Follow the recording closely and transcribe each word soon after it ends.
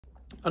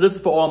Now, this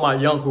is for all my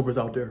young hoopers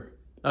out there.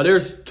 Now,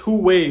 there's two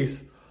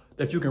ways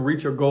that you can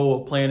reach your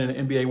goal of playing in the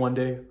NBA one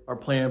day or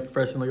playing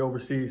professionally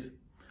overseas.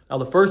 Now,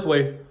 the first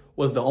way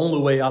was the only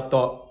way I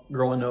thought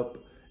growing up,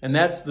 and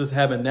that's just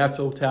having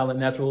natural talent,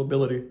 natural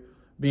ability,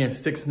 being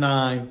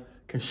 6'9",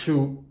 can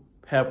shoot,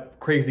 have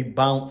crazy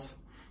bounce,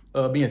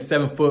 being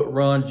 7 foot,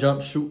 run,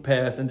 jump, shoot,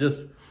 pass, and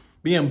just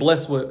being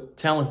blessed with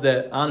talents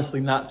that honestly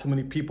not too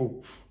many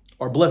people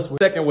are blessed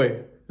with. Second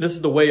way, this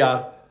is the way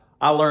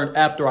I learned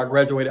after I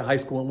graduated high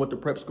school and went to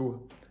prep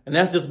school. And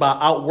that's just by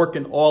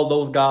outworking all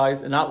those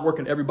guys and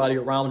outworking everybody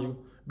around you,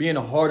 being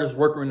the hardest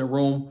worker in the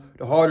room,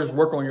 the hardest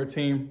worker on your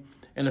team.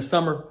 In the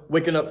summer,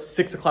 waking up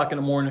 6 o'clock in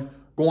the morning,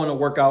 going to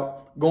work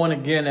out, going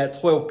again at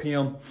 12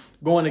 p.m.,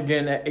 going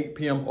again at 8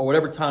 p.m. or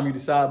whatever time you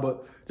decide,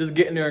 but just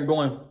getting there and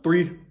going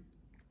three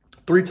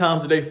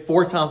times a day,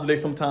 4 times a day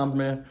sometimes,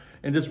 man,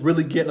 and just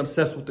really getting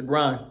obsessed with the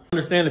grind.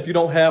 Understand if you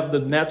don't have the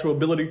natural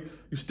ability,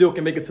 you still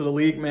can make it to the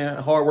league, man.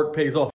 Hard work pays off.